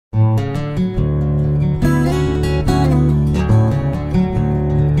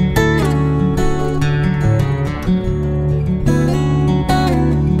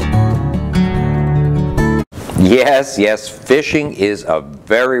Yes, yes, fishing is a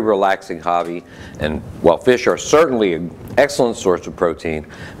very relaxing hobby, and while fish are certainly an excellent source of protein,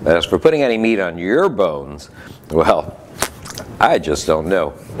 but as for putting any meat on your bones, well, I just don't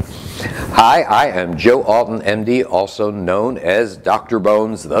know. Hi, I am Joe Alton, MD, also known as Dr.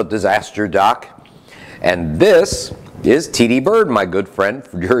 Bones, the Disaster Doc, and this is T.D. Bird, my good friend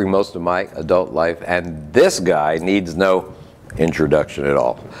during most of my adult life, and this guy needs no introduction at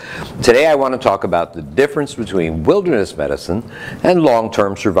all. Today I want to talk about the difference between wilderness medicine and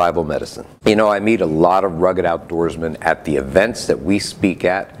long-term survival medicine. You know, I meet a lot of rugged outdoorsmen at the events that we speak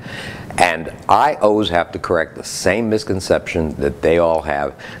at, and I always have to correct the same misconception that they all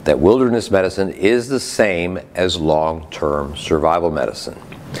have, that wilderness medicine is the same as long-term survival medicine.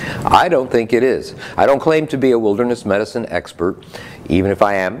 I don't think it is. I don't claim to be a wilderness medicine expert, even if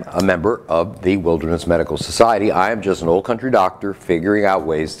I am a member of the Wilderness Medical Society. I am just an old country doctor figuring out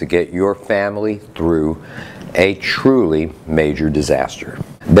ways to get your family through a truly major disaster.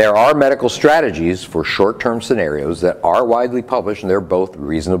 There are medical strategies for short-term scenarios that are widely published, and they're both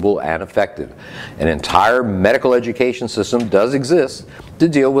reasonable and effective. An entire medical education system does exist to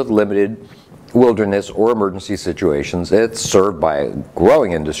deal with limited wilderness or emergency situations. It's served by a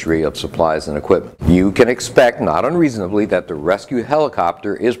growing industry of supplies and equipment. You can expect, not unreasonably, that the rescue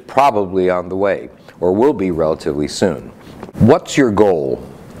helicopter is probably on the way, or will be relatively soon. What's your goal,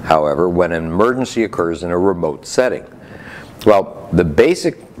 however, when an emergency occurs in a remote setting? Well, the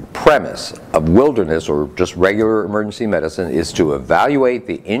basic premise of wilderness or just regular emergency medicine is to evaluate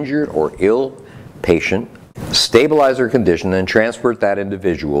the injured or ill patient, stabilize their condition, and transport that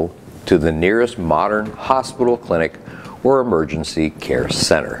individual to the nearest modern hospital, clinic, or emergency care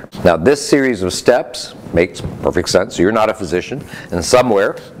center. Now, this series of steps makes perfect sense. So you're not a physician, and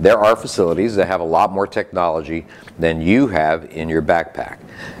somewhere there are facilities that have a lot more technology than you have in your backpack.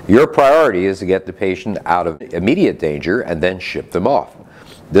 Your priority is to get the patient out of immediate danger and then ship them off.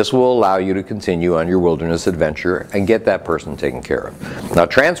 This will allow you to continue on your wilderness adventure and get that person taken care of. Now,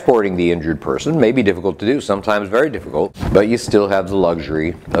 transporting the injured person may be difficult to do, sometimes very difficult, but you still have the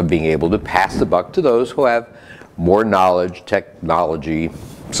luxury of being able to pass the buck to those who have more knowledge, technology,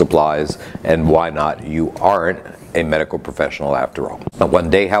 supplies, and why not? You aren't a medical professional after all. But one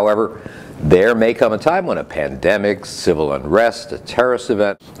day, however, there may come a time when a pandemic, civil unrest, a terrorist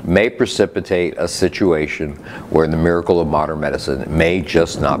event may precipitate a situation where the miracle of modern medicine may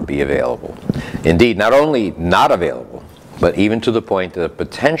just not be available. Indeed, not only not available, but even to the point that the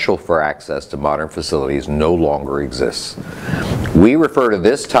potential for access to modern facilities no longer exists. We refer to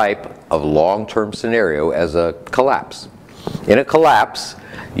this type of long-term scenario as a collapse. In a collapse,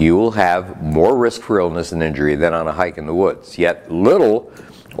 you will have more risk for illness and injury than on a hike in the woods, yet little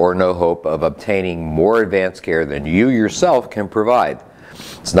or no hope of obtaining more advanced care than you yourself can provide.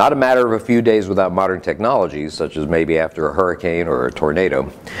 It's not a matter of a few days without modern technologies, such as maybe after a hurricane or a tornado.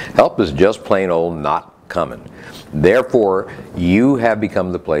 Help is just plain old not coming. Therefore, you have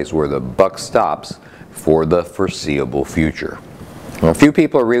become the place where the buck stops for the foreseeable future. Well, few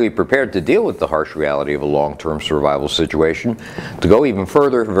people are really prepared to deal with the harsh reality of a long-term survival situation. To go even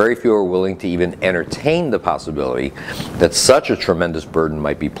further, very few are willing to even entertain the possibility that such a tremendous burden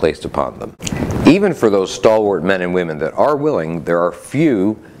might be placed upon them. Even for those stalwart men and women that are willing, there are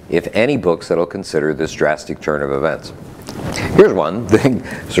few, if any, books that will consider this drastic turn of events. Here's one, the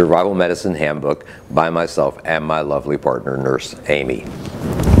Survival Medicine Handbook by myself and my lovely partner, Nurse Amy.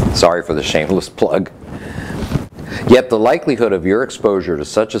 Sorry for the shameless plug. Yet the likelihood of your exposure to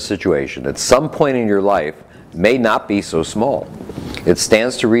such a situation at some point in your life may not be so small. It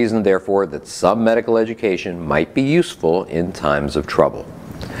stands to reason, therefore, that some medical education might be useful in times of trouble.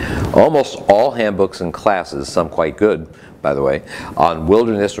 Almost all handbooks and classes, some quite good, by the way, on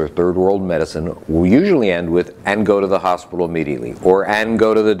wilderness or third world medicine will usually end with "and go to the hospital immediately," or "and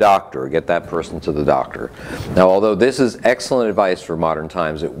go to the doctor," or "get that person to the doctor." Now, although this is excellent advice for modern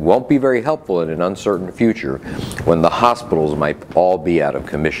times, it won't be very helpful in an uncertain future when the hospitals might all be out of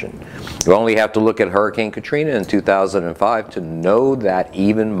commission. You only have to look at Hurricane Katrina in 2005 to know that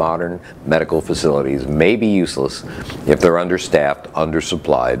even modern medical facilities may be useless if they're understaffed,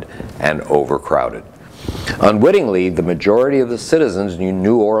 undersupplied, and overcrowded. Unwittingly, the majority of the citizens in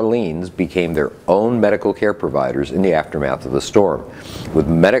New Orleans became their own medical care providers in the aftermath of the storm. With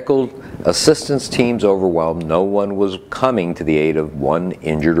medical assistance teams overwhelmed, no one was coming to the aid of one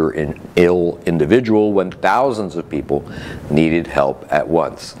injured or ill individual when thousands of people needed help at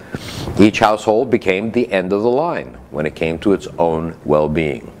once. Each household became the end of the line when it came to its own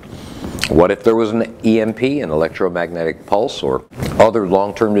well-being. What if there was an EMP, an electromagnetic pulse, or other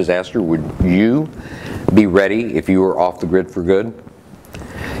long-term disaster? Would you be ready if you were off the grid for good?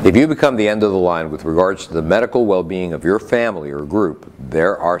 If you become the end of the line with regards to the medical well-being of your family or group,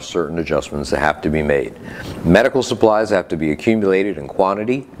 there are certain adjustments that have to be made. Medical supplies have to be accumulated in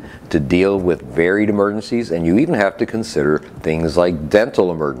quantity to deal with varied emergencies, and you even have to consider things like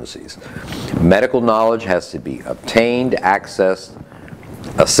dental emergencies. Medical knowledge has to be obtained, accessed,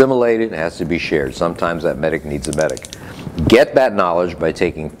 assimilated, and has to be shared. Sometimes that medic needs a medic. Get that knowledge by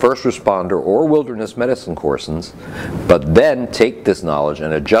taking first responder or wilderness medicine courses, but then take this knowledge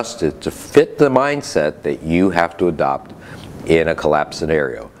and adjust it to fit the mindset that you have to adopt in a collapse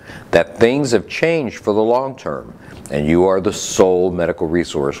scenario. That things have changed for the long term, and you are the sole medical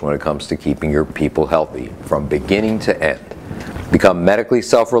resource when it comes to keeping your people healthy from beginning to end. Become medically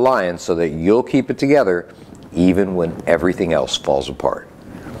self-reliant so that you'll keep it together even when everything else falls apart.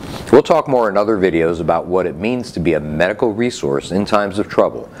 We'll talk more in other videos about what it means to be a medical resource in times of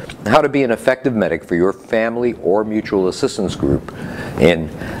trouble, and how to be an effective medic for your family or mutual assistance group in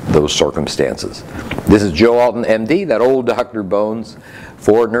those circumstances. This is Joe Alton, MD, that old Dr. Bones,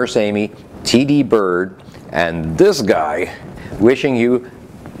 for Nurse Amy, TD Bird, and this guy wishing you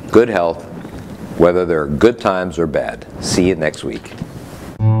good health, whether they're good times or bad. See you next week.